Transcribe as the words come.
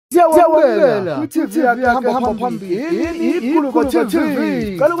Siyawamukela kwi-TV yakhe hamba phambili iGuluva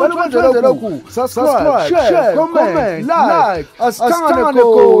TV. Kaloku kwenzela ku subscribe, share, comment, like, asihlangane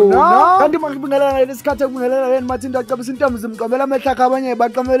khona. Kanti makubingelela lesikhathi ekubingelela yena mathinta acabisa intombi zimqomela amehla akhe abanye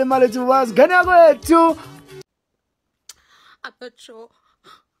baqamela imali ethi bazi ngene kwethu. I'm not sure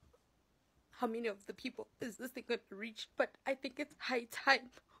how many of the people is this thing going to reach, but I think it's high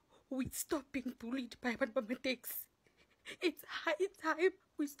time we stop being bullied by mathematics. It's high time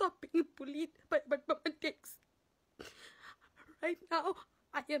we stop being bullied by mathematics. Right now,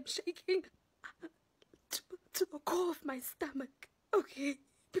 I am shaking to the core of my stomach, okay?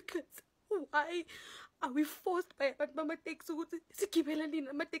 Because why are we forced by mathematics and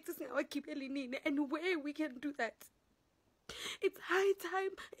where we can do that? It's high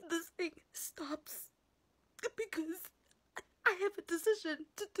time this thing stops, because I have a decision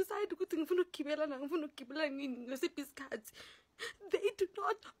to decide. They do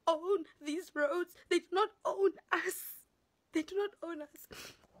not own these roads. They do not own us. They do not own us.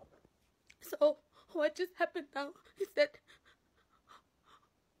 So what just happened now is that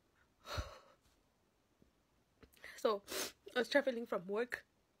so I was traveling from work.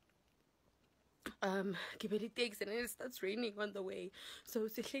 Kibeli takes and then it starts raining on the way. So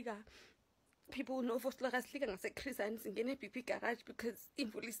people know for Chris and in a PP garage because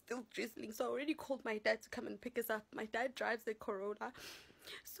Info is still drizzling. So I already called my dad to come and pick us up. My dad drives the Corolla.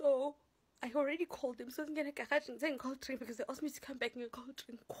 So I already called him. So I was in a garage and saying call train because they asked me to come back and call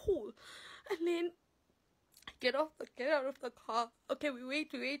train. Cool. And then I get out of the car. Okay, we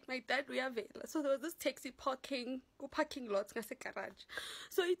wait. My dad, we are there. So there was this taxi parking lot in the garage.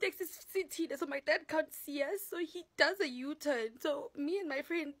 So he takes his seat, so my dad can't see us. So he does a U-turn. So me and my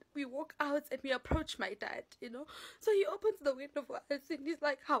friend, we walk out and we approach my dad, you know. So he opens the window for us and he's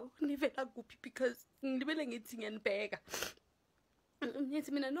like, how? Because and bag. No,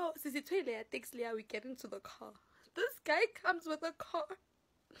 we get into the car. This guy comes with a car,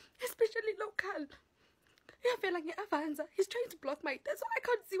 especially local. He's trying to block my dad, so I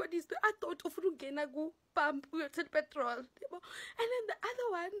can't see what he's doing. I thought of go pump petrol, you know. And then the other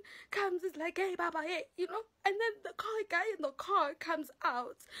one comes, is like, hey Baba, hey, you know. And then the guy in the car comes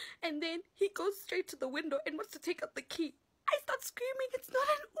out, and then he goes straight to the window and wants to take out the key. I start screaming, it's not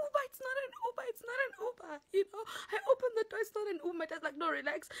an Uber, it's not an Uber, it's not an Uber, you know. I open the door, it's not an Uber. My dad's like, no,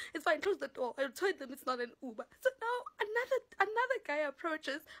 relax, it's fine, close the door. I told them it's not an Uber. So now another guy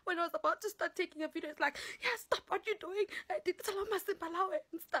approaches when I was about to start taking a video. It's like, yeah, stop what you're doing. I did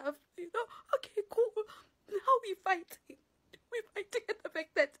and stuff, you know. Okay, cool. Now we're fighting at the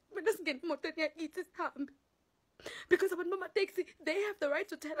fact that when this game eats his hand. Because about Mama Taxi, they have the right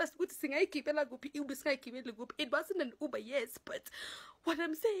to tell us it wasn't an Uber, yes, but what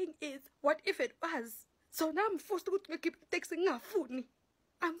I'm saying is, what if it was? So now I'm forced to keep texting a phone.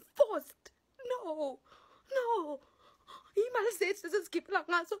 I'm forced. No. Email says this is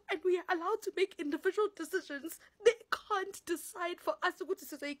and we are allowed to make individual decisions. They can't decide for us. This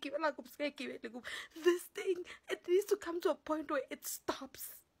thing, it needs to come to a point where it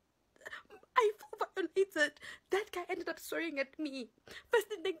stops. I feel violated. That guy ended up swearing at me. First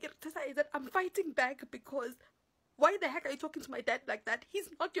thing is that I'm fighting back because why the heck are you talking to my dad like that? He's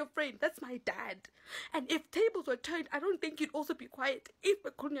not your friend. That's my dad. And if tables were turned, I don't think you'd also be quiet. If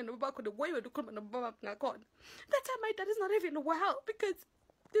that time my dad is not even well because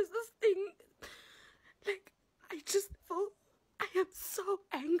there's this thing. Like, I just feel I am so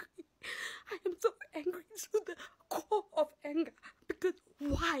angry. I am so angry to the core of anger. Because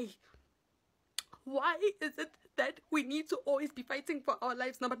why? Why is it that we need to always be fighting for our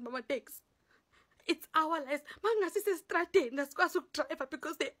lives? Number Mama takes. It's our lives.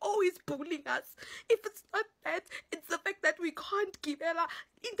 Because they're always bullying us. If it's not that, it's the fact that we can't keep I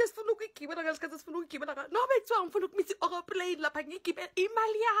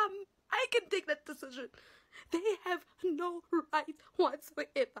can take that decision. They have no right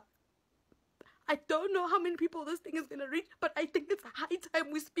whatsoever. I don't know how many people this thing is going to reach, but I think it's high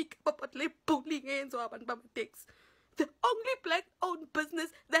time we speak about bullying and so on. The only black-owned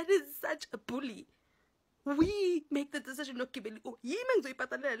business that is such a bully. We make the decision of Kibeli.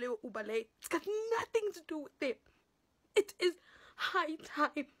 It's got nothing to do with them. It is high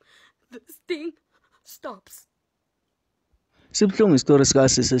time this thing stops. Sibhlungu isitori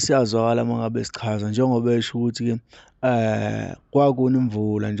sikasisi siyazwakala mangabe sichaza njengoba esho ukuthi ke kwakuna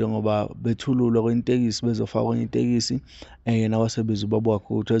imvula njengoba bethululwa kwentekisi bezofaka kwenye itekisi yena wasebiza ubaba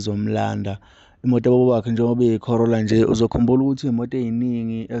wakhe ukuthi ezomlanda imoto yababa wakhe njengoba iyiCorolla nje uzokhumbula ukuthi imoto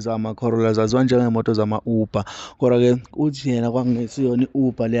eziningi ezama-Corolla zaziwa njengemoto zama-Uber. Kodwa-ke uthi yena kwakungesiyona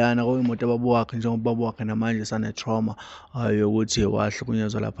i-Uber leyana kwakuyimoto yababa wakhe njengoba ubaba wakhe namanje sane-trauma yokuthi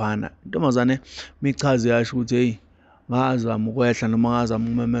wahlukunyezwa laphana. Intombazane michaze yasho ukuthi hey, ngazama ukwehla noma ngazama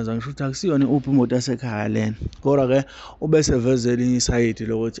ukumemeza ngisho ukuthi akusiyona i-Uber imoto yasekhaya lena. Kodwa-ke ubese veze elinye isayidi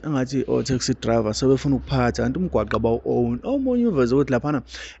lokuthi engathi o-taxi driver sebefuna ukuphatha kanti umgwaqo abawu-own. Omunye uveze ukuthi laphana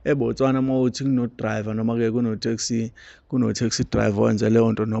eBotswana uma uthi kuno-driver noma-ke kuno-taxi driver wenze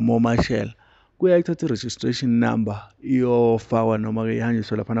leyo nto noma omashela, kuyayithatha i-registration number iyofakwa noma-ke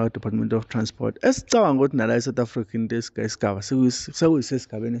ihanjiswe laphana kwa-Department of Transport. Esicabanga ukuthi nala e-South Africa into isigaba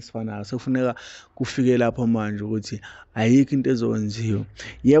sekuyisesigabeni esifanayo, sekufuneka kufike lapho manje ukuthi ayikho into ezokwenziwa.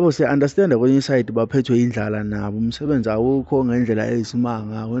 Yebo siya-understand kwenye isayidi baphethwe indlala nabo, umsebenzi awukho ngendlela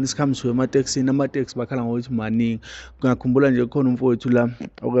eyisimanga. When it comes to ematekisini, amateksi bakhala ngokuthi maningi. Ngakhumbula nje khona umfowethu la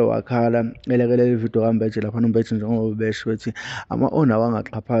oke wakhala elekelela ividiyo kaMbeje laphana uMbeje njengoba besho bethi ama-owner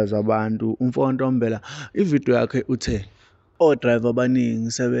wangaxhaphaza abantu. Umfontombela ividiyo yakhe uthe o-driver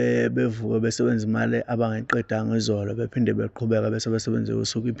abaningi sebevuke besebenza imali abangayiqedanga izolo bephinde beqhubeka bese besebenze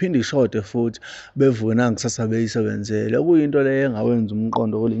usuku, iphinde ishode futhi bevuke nangisasa beyisebenzele. Okuyinto leyo engawenza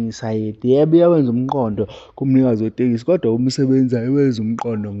umqondo kwelinye isayidi. Yebo iyawenza umqondo kumnikazi wetekisi, kodwa umsebenzi ayiwenza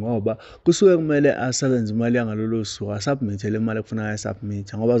umqondo ngoba kusuke kumele asebenze imali yangalolo suku, asubmit le mali ekufuneka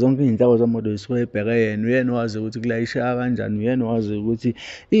ayisubmit ngoba zonke izinhlako zemoto zisuke ibheke yena. Uyena wazi ukuthi kulayisheka kanjani, uyena wazi ukuthi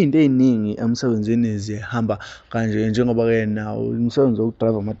izinto eziningi emsebenzini zihamba kanje njengoba-ke nawo umsebenzi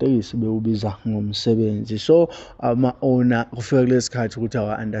wokudrive amatekisi bewubiza ngomsebenzi. So ama-owner kufika kulesi sikhathi ukuthi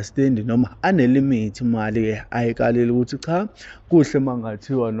awa-understand noma anelimit imali-ke ayikalile ukuthi cha kuhle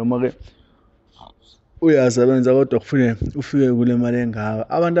mangathiwa noma-ke uyasebenza kodwa kufanele ufike kule mali engaka.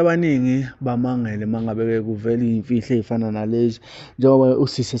 Abantu abaningi bamangele mangabe-ke kuvela iy'mfihlo ey'fana nalezi njengoba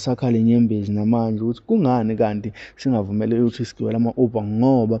usisi sakhala inyembezi namanje ukuthi kungani kanti singavumele ukuthi sigibele ama-Uber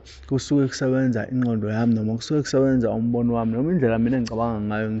ngoba kusuke kusebenza ingqondo yami noma kusuke kusebenza umbono wami noma indlela mina engicabanga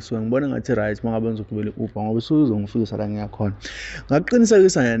ngayo ngisuke ngibona ngathi right mangabe ngizogibela i-Uber ngoba usuke uzongifikisa la ngiyakhona.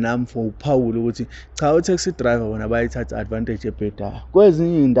 Ngakuqinisekisa nami for ukuphawula ukuthi cha o-taxi driver bona bayithatha advantage ebhedayo.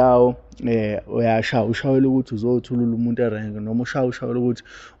 Kwezinye iy'ndawo ushawela ukuthi uzothulula umuntu erenke noma ushawela ukuthi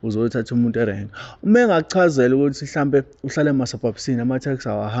uzothatha umuntu erenke. Uma engakuchazela ukuthi mhlambe uhlale emasabhabhisini ama-taxi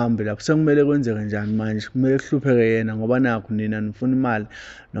awahambi lapho, sekumele kwenzeke njani manje? Kumele kuhlupheke yena ngoba nakho nina nifuna imali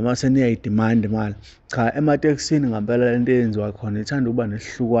noma seniyayidimanda imali. Cha, ematekisini ngempela lento eyenziwa khona ithanda ukuba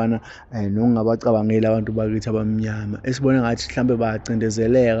nesihlukwana nokungabacabangeli abantu bakithi abamnyama esibone ngathi mhlambe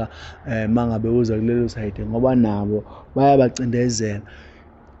bayacindezeleka mangabe uza kulelo sayidi ngoba nabo bayabacindezela.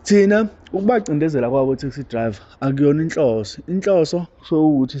 Thina ukubacindezela kwabo taxi driver akuyona inhloso. Inhloso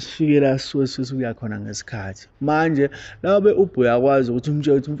sokuthi sifike la sisuke khona ngesikhathi. Manje labo be-Uber uyakwazi ukuthi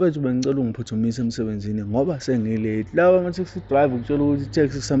umtshele ukuthi mfethu bengicela ungiphuthumise emsebenzini ngoba sengilate. Labo ama-taxi driver ukutshela ukuthi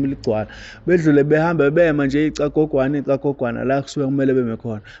itaxi kusamele igcwala bedlule behambe bema nje icagogwana la kusuke kumele beme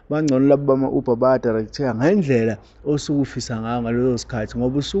khona. Bangcono labo bama-Uber bayadirecteka ngendlela osuke ufisa ngayo ngaleso sikhathi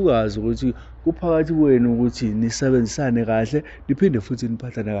ngoba usukazi ukuthi kuphakathi kwenu ukuthi nisebenzisane kahle niphinde futhi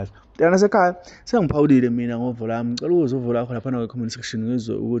niphathane kahle. Tena sekhaya sengiphawulile mina ngovula wami, ngicela ukuzovula lakho laphana kwe-comment section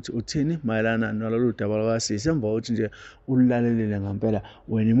ngizwe ukuthi uthini mayelana nalolu daba lwakasisi. Emva kokuthi nje ululalelile ngempela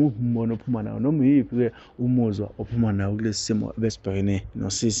wena imuphi umbono ophuma nawo noma yiphi-ke umuzwa ophuma nawo kulesi simo besibhekene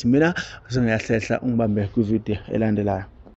nosisi. Mina sengiyahlehla ungibambe kwividiyo elandelayo.